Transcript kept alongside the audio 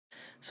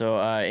So,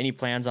 any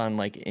plans on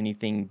like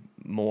anything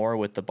more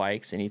with the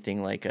bikes?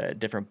 Anything like a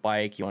different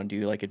bike? You want to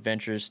do like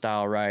adventure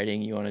style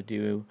riding? You want to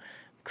do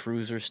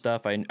cruiser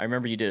stuff? I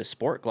remember you did a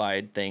sport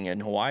glide thing in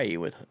Hawaii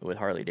with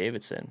Harley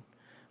Davidson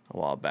a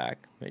while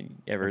back. You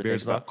ever My think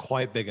beard's about? not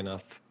quite big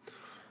enough.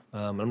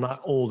 I'm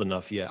not old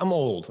enough yet. I'm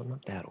old. I'm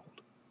not that old.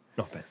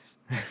 No offense.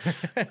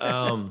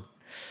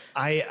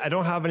 I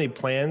don't have any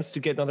plans to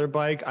get another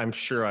bike. I'm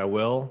sure I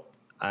will.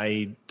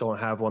 I don't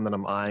have one that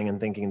I'm eyeing and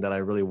thinking that I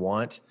really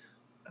want.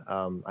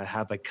 I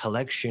have a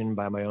collection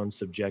by my own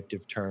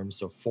subjective terms.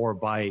 So 4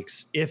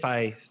 bikes. If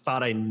I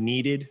thought I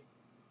needed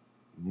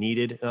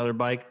another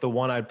bike, the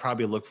one I'd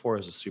probably look for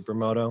is a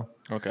supermoto.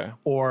 Okay.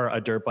 Or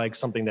a dirt bike,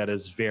 something that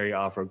is very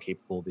off-road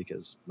capable,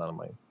 because none of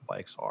my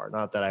bikes are.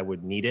 Not that I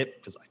would need it,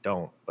 because I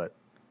don't, but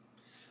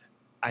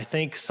I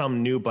think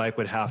some new bike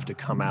would have to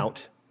come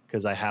out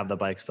because I have the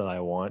bikes that I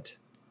want.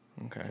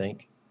 Okay. I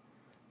think.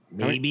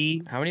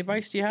 Maybe. How many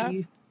bikes do you have?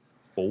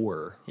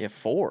 4. You have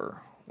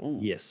 4. Ooh,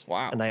 Yes.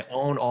 wow. And I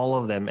own all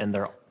of them, and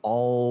they're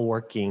all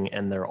working,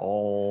 and they're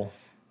all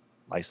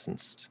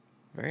licensed.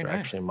 Very they're nice.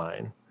 actually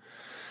mine.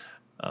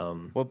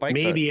 What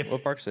bikes?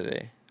 What bikes are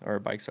they? Or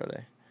bikes are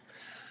they?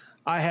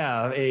 I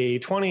have a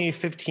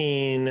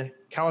 2015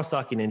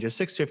 Kawasaki Ninja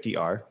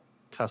 650R,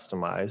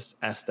 customized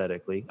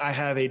aesthetically. I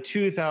have a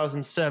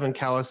 2007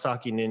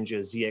 Kawasaki Ninja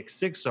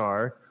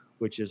ZX6R,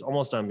 which is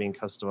almost done being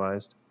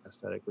customized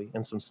aesthetically,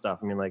 and some stuff.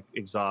 I mean, like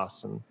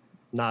exhausts and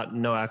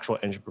no actual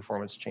engine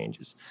performance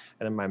changes.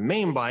 And then my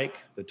main bike,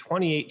 the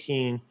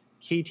 2018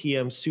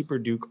 KTM Super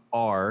Duke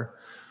R,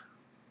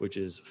 which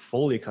is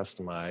fully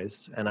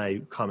customized. And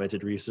I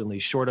commented recently,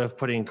 short of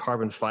putting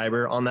carbon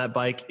fiber on that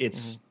bike,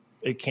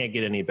 it can't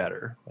get any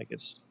better. Like,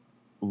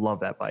 love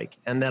that bike.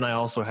 And then I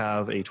also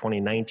have a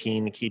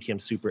 2019 KTM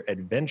Super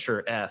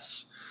Adventure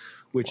S,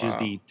 which is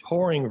the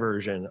touring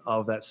version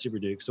of that Super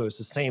Duke. So it's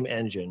the same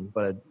engine,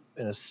 but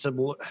in a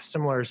similar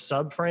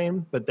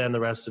subframe, but then the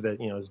rest of it,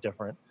 is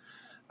different.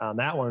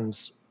 That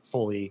one's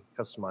fully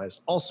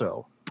customized.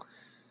 Also,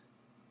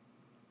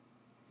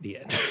 the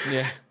end.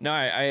 Yeah. No,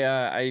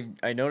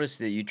 I noticed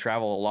that you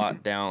travel a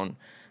lot down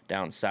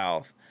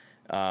south,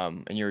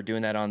 and you were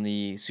doing that on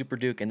the Super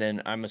Duke, and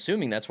then I'm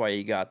assuming that's why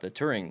you got the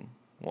touring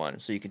one,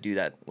 so you could do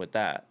that with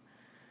that.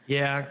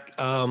 Yeah,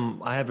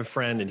 I have a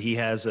friend, and he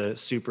has a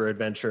Super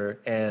Adventure,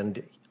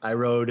 and I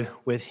rode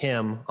with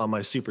him on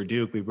my Super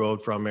Duke. We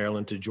rode from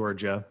Maryland to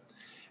Georgia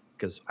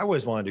because I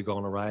always wanted to go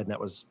on a ride, and that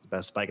was the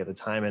best bike at the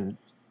time. And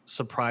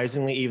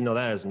surprisingly, even though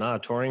that is not a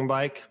touring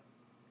bike,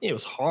 it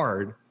was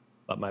hard,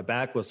 but my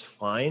back was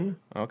fine.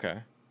 Okay.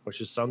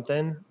 Which is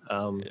something.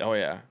 Oh,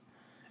 yeah.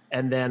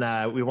 And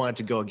then we wanted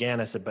to go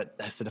again. I said,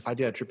 if I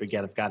do that trip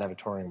again, I've got to have a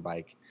touring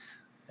bike.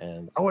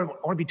 And I want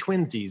to be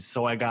twinsies.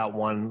 So I got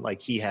one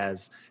like he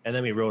has. And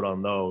then we rode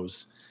on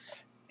those.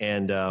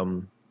 And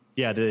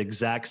did the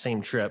exact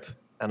same trip.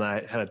 And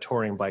I had a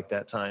touring bike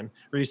that time.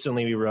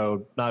 Recently, we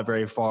rode not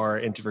very far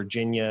into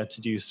Virginia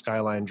to do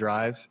Skyline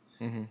Drive.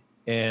 Mm-hmm.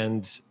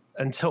 And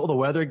until the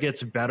weather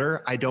gets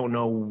better, I don't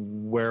know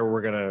where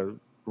we're going to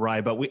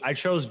ride. But I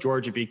chose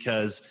Georgia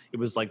because it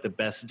was like the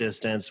best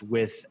distance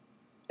with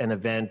an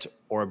event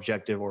or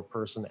objective or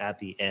person at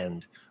the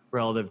end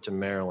relative to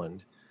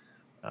Maryland.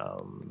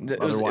 It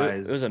was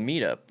a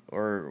meetup,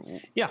 or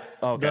yeah.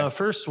 Oh, okay. The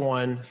first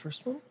one.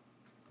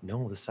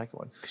 No, the second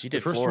one. Because you did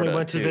the first Florida one we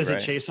went to visit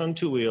right? Chase on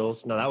 2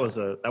 wheels. No,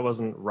 that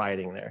wasn't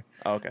riding there.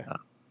 Oh, okay.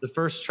 The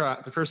first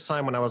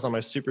time when I was on my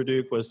Super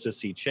Duke was to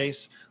see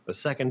Chase. The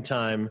second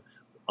time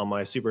on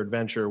my Super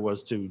Adventure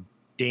was to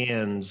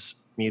Dan's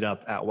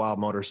meetup at Wild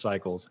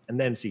Motorcycles, and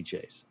then see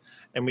Chase.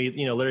 And we,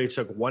 literally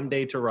took 1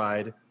 day to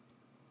ride.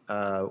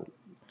 Was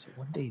it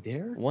 1 day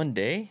there? 1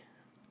 day?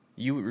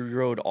 You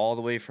rode all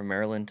the way from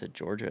Maryland to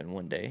Georgia in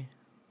 1 day?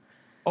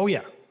 Oh,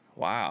 yeah.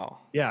 Wow.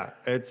 Yeah,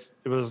 it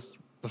was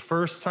the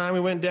first time we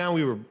went down,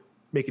 we were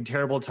making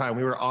terrible time.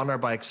 We were on our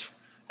bikes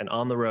and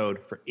on the road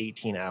for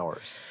 18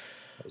 hours.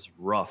 It was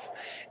rough.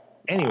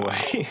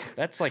 Anyway. Wow.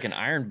 That's like an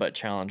iron butt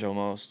challenge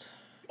almost.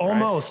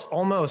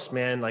 Almost,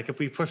 man. Like, if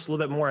we pushed a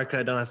little bit more, I could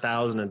have done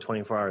 1,000 in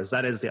 24 hours.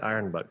 That is the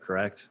iron butt,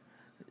 correct?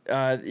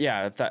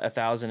 Yeah,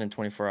 1,000 in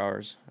 24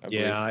 hours.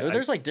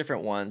 There's like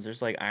different ones.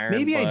 There's like iron.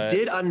 Maybe butt. I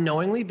did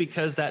unknowingly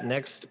because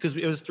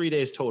it was 3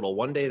 days total.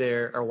 1 day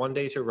there, or 1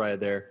 day to ride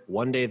there,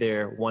 1 day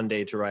there, 1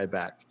 day to ride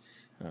back.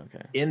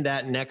 Okay. In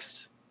that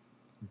next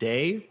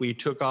day, we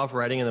took off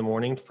riding in the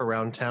morning for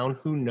around town.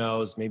 Who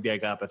knows? Maybe I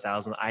got up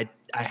 1,000. I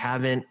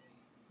haven't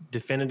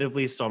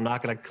definitively, so I'm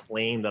not going to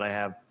claim that I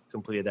have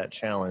completed that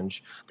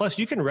challenge. Plus,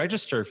 you can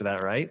register for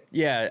that, right?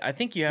 Yeah, I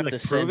think you have to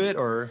prove it,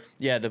 or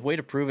yeah, the way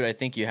to prove it, I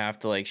think you have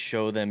to like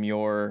show them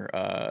your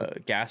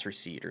gas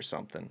receipt or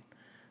something.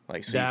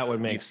 Like, so that would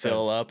make sense. You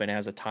fill up and it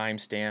has a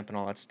timestamp and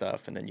all that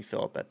stuff, and then you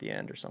fill up at the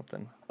end or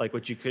something. Like,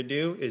 what you could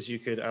do is I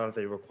don't know if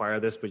they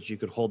require this, but you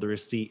could hold the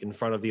receipt in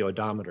front of the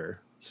odometer.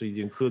 So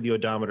you include the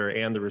odometer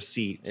and the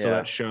receipt, so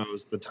that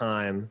shows the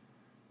time.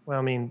 Well,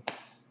 I mean,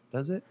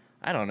 does it?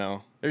 I don't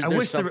know. I There's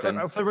wish something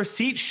if the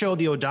receipt showed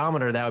the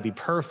odometer, that would be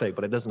perfect,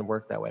 but it doesn't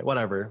work that way.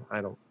 Whatever.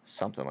 I don't.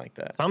 something like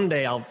that.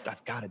 Someday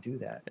I've got to do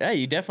that. Yeah,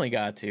 you definitely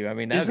got to. I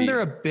mean, that'd Isn't be.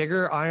 there a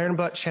bigger iron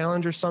butt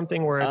challenge or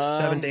something where it's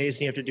 7 days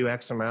and you have to do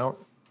X amount?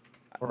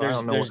 Or I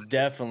don't know. There's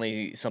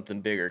definitely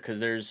something bigger because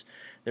there's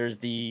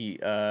the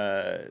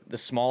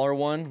smaller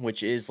one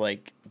which is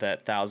like that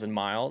 1,000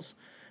 miles,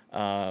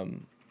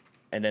 and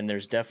then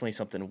there's definitely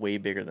something way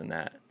bigger than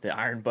that. The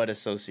Iron Butt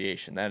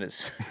Association. That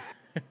is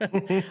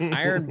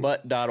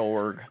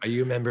ironbutt.org. Are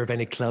you a member of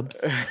any clubs?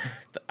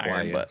 The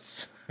Iron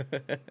Butts.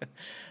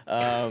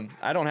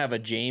 I don't have a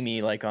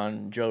Jamie like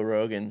on Joe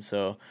Rogan,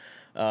 so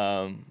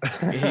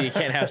you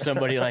can't have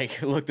somebody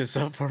like look this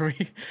up for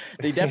me.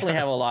 They definitely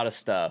have a lot of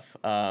stuff.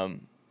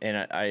 And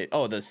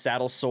the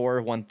Saddle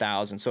Sore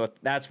 1000. So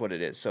that's what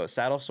it is. So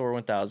Saddle Sore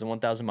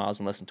 1,000 miles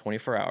in less than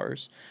 24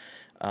 hours.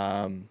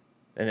 And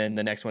then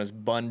the next one is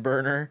Bun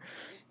Burner.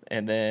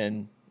 And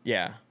then,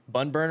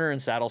 Bun Burner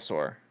and Saddle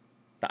Sore.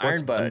 The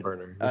Iron Butt.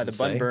 The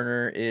Bun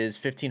Burner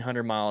is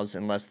 1,500 miles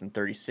in less than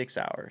 36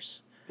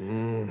 hours.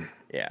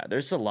 Yeah,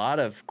 there's a lot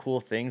of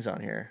cool things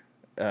on here.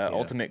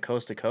 Ultimate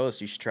Coast to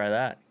Coast. You should try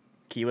that.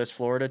 Key West,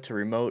 Florida to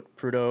remote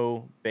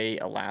Prudhoe Bay,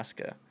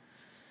 Alaska.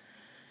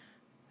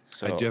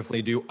 So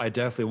I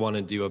definitely want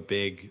to do a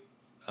big,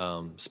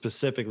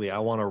 specifically, I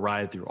want to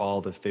ride through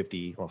all the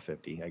 50,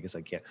 I guess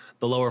I can't,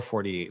 the lower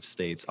 48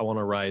 states. I want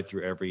to ride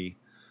through every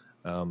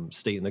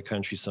state in the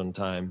country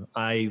sometime.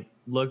 I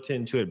looked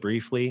into it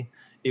briefly.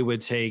 It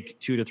would take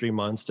 2 to 3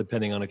 months,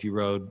 depending on if you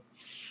rode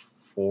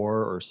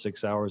 4 or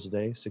 6 hours a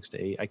day, 6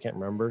 to 8, I can't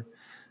remember.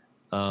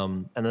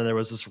 And then there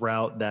was this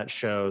route that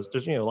shows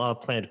there's a lot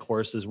of planned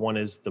courses. One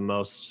is the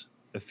most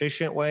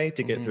efficient way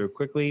to get through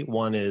quickly.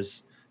 One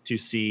is to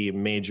see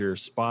major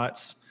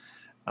spots.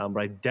 But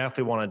I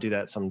definitely want to do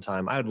that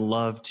sometime. I would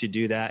love to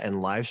do that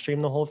and live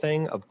stream the whole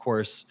thing. Of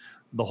course,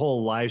 the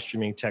whole live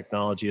streaming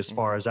technology as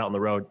far as out on the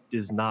road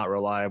is not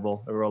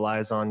reliable. It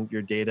relies on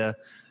your data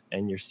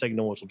and your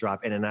signal, which will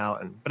drop in and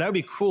out. But that would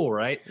be cool,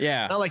 right?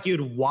 Yeah. Not like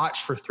you'd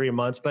watch for 3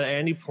 months, but at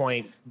any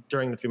point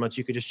during the 3 months,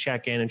 you could just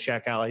check in and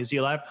check out. Like, is he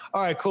live?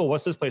 All right, cool.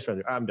 What's this place right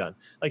there? I'm done.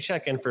 Like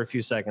check in for a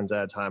few seconds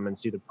at a time and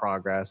see the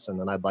progress. And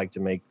then I'd like to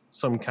make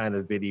some kind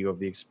of video of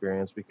the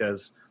experience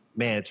because,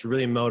 man, it's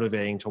really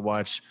motivating to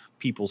watch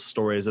people's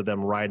stories of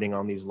them riding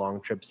on these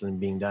long trips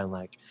and being done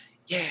like,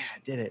 yeah, I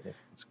did it.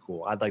 It's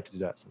cool. I'd like to do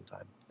that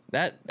sometime.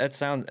 That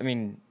sounds, I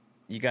mean,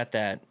 you got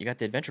the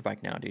adventure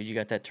bike now, dude. You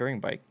got that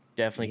touring bike.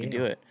 Definitely can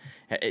do it.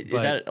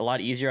 Is that a lot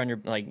easier on your,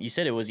 like you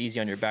said, it was easy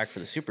on your back for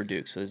the Super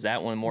Duke. So is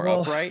that one more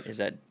upright? Is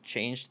that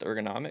changed the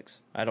ergonomics?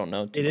 I don't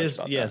know too much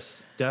about that.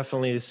 Yes,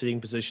 definitely the sitting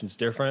position's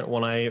different.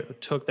 When I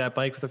took that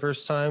bike for the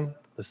first time,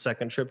 the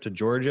second trip to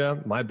Georgia,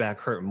 my back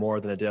hurt more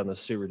than it did on the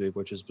Super Duke,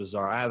 which is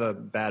bizarre. I have a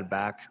bad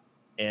back,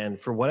 and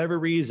for whatever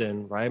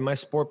reason, riding my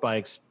sport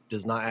bikes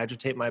does not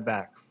agitate my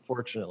back,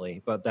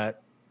 fortunately. But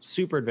that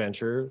Super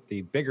Adventure,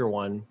 the bigger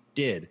one,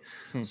 did.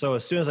 So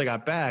as soon as I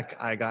got back,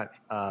 I got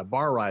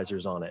bar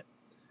risers on it,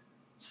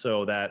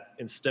 so that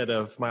instead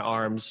of my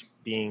arms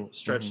being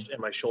stretched and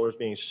my shoulders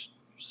being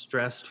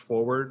stressed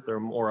forward, they're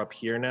more up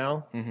here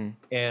now.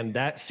 And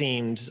that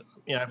seemed,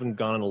 I haven't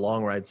gone on a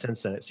long ride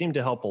since then. It seemed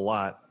to help a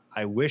lot.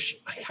 I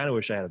kind of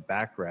wish I had a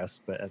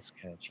backrest, but that's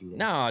kind of cheating.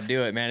 No,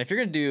 do it, man. If you're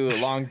going to do a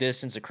long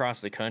distance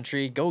across the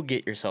country, go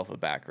get yourself a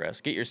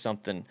backrest. Get you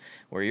something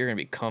where you're going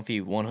to be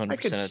comfy 100% of the time. I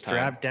could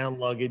strap down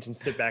luggage and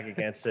sit back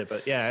against it,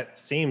 but yeah, it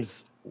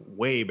seems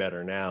way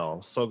better now.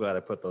 I'm so glad I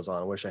put those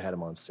on. I wish I had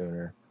them on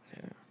sooner.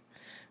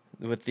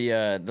 Yeah. With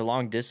the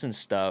long distance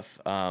stuff,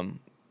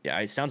 yeah,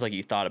 it sounds like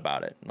you thought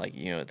about it. Like,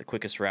 the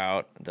quickest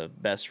route, the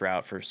best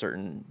route for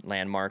certain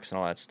landmarks and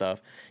all that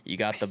stuff. You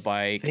got the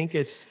bike. I think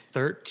it's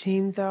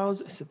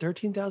 13,000. Is it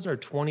 13,000 or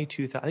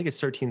 22,000? I think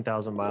it's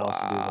 13,000 miles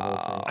to do the whole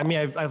thing. I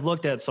mean, I've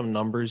looked at some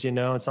numbers, It's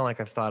not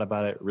like I've thought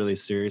about it really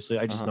seriously.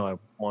 I just know I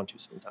want to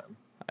sometime.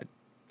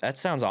 That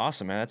sounds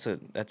awesome, man.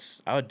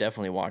 I would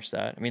definitely watch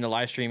that. I mean, the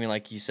live streaming,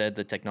 like you said,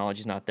 the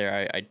technology's not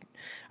there.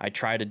 I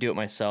try to do it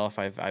myself.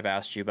 I've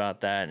asked you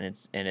about that,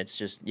 and it's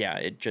just,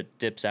 it just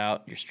dips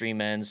out. Your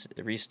stream ends,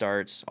 it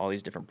restarts, all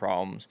these different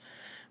problems.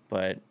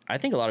 But I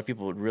think a lot of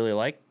people would really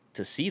like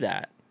to see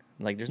that.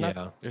 Like, there's not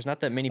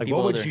that many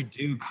people. What would you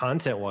do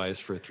content wise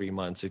for 3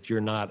 months if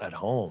you're not at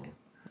home?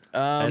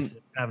 That's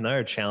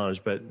another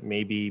challenge, but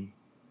maybe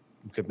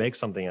you could make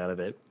something out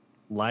of it.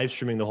 Live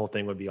streaming the whole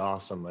thing would be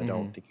awesome. I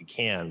don't think you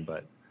can,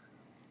 but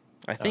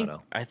I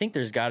think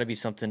there's got to be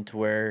something to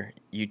where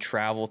you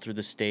travel through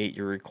the state,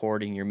 you're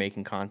recording, you're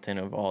making content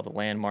of all the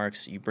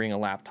landmarks. You bring a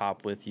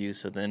laptop with you,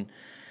 so then,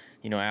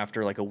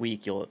 after like a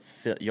week, you'll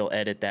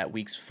edit that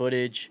week's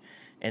footage,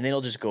 and then it'll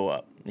just go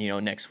up,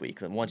 next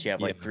week. And once you have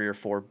like 3 or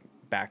 4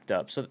 backed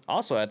up, so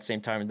also at the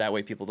same time, that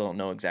way people don't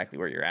know exactly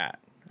where you're at.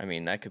 I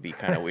mean, that could be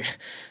kind of weird.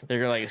 They're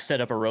gonna like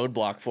set up a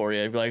roadblock for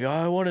you. They'd be like, "Oh,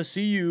 I want to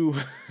see you."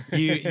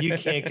 You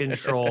can't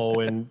control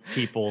when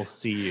people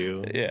see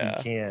you.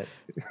 Yeah, you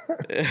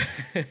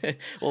can't.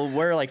 Well,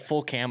 wear like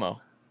full camo.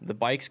 The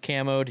bike's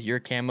camoed, you're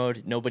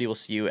camoed. Nobody will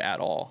see you at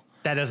all.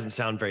 That doesn't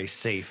sound very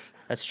safe.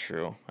 That's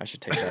true. I should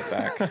take that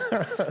back.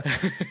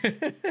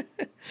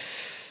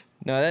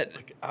 No, that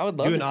I would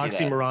love Do an to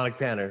see that. oxymoronic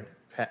pattern.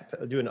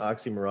 Do an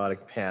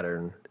oxymoronic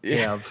pattern. You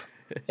Yeah.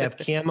 have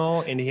camo,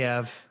 and you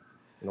have,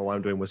 I don't know why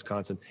I'm doing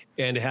Wisconsin,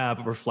 and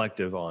have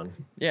reflective on.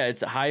 Yeah,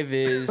 it's a high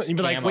vis You'd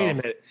be camo. like, wait a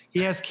minute,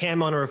 he has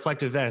camo on a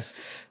reflective vest.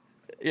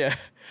 Yeah,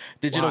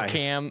 digital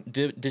Why?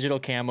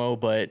 digital camo,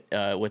 but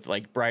with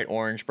like bright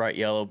orange, bright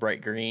yellow,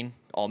 bright green,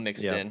 all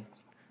mixed Yeah. in.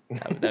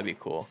 That'd be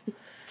cool.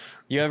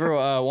 You ever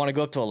want to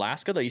go up to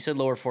Alaska though? You said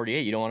lower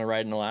 48. You don't want to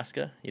ride in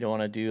Alaska? You don't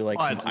want to do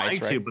like some I'd ice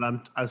like ride? to, but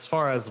I'm as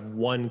far as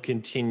one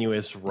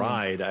continuous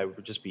ride, I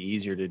would just be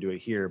easier to do it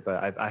here.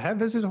 But I have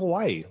visited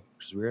Hawaii,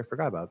 which is weird. I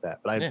forgot about that.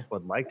 But I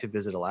would like to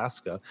visit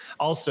Alaska.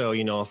 Also,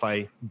 you know, if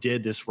I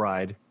did this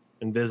ride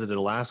and visited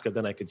Alaska,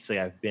 then I could say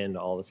I've been to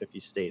all the 50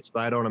 states.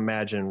 But I don't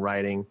imagine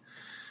riding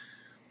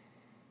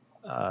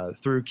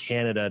through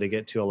Canada to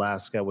get to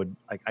Alaska would.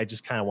 I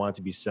just kind of want it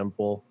to be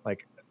simple.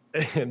 Like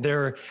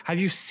have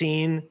you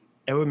seen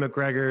Edward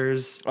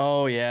McGregor's?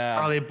 Oh yeah,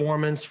 Charlie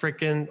Borman's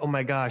freaking, oh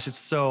my gosh, it's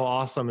so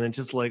awesome, and it's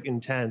just like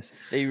intense.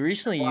 they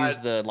recently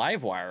used the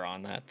live wire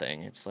on that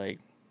thing. It's like,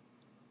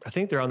 I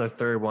think they're on their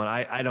third one.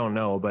 I don't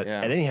know, but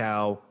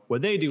anyhow,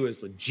 what they do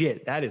is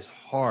legit. That is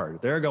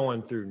hard. They're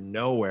going through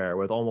nowhere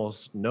with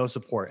almost no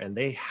support, and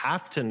they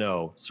have to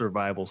know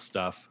survival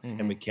stuff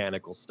and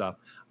mechanical stuff.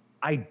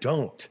 I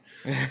don't.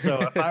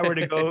 So if I were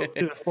to go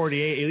to the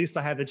 48, at least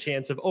I have the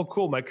chance of, oh,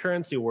 cool, my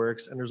currency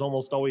works. And there's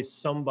almost always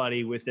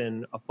somebody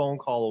within a phone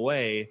call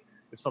away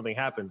if something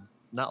happens,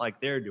 not like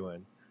they're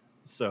doing.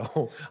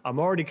 So I'm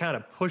already kind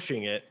of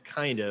pushing it,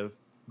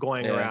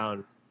 going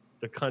around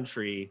the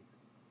country.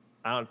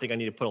 I don't think I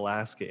need to put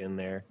Alaska in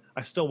there.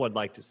 I still would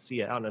like to see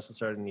it. I don't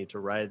necessarily need to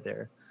ride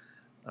there.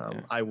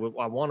 I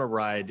want to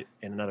ride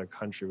in another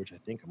country, which I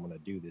think I'm going to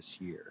do this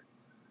year.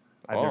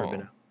 I've never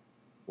been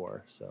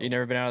before. So you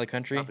never been out of the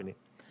country?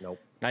 Nope.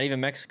 Not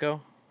even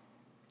Mexico?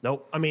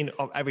 Nope. I mean,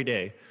 every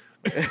day.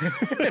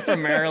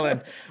 From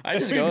Maryland. I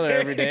just go there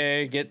every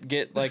day,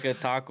 get like a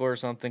taco or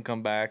something,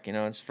 come back, you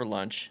know, it's for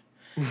lunch.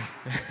 I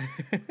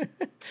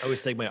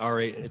always take my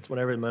R8. It's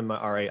whenever I'm in my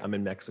R8, I'm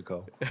in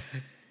Mexico.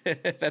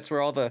 That's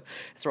where all the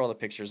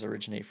pictures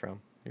originate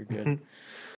from. You're good.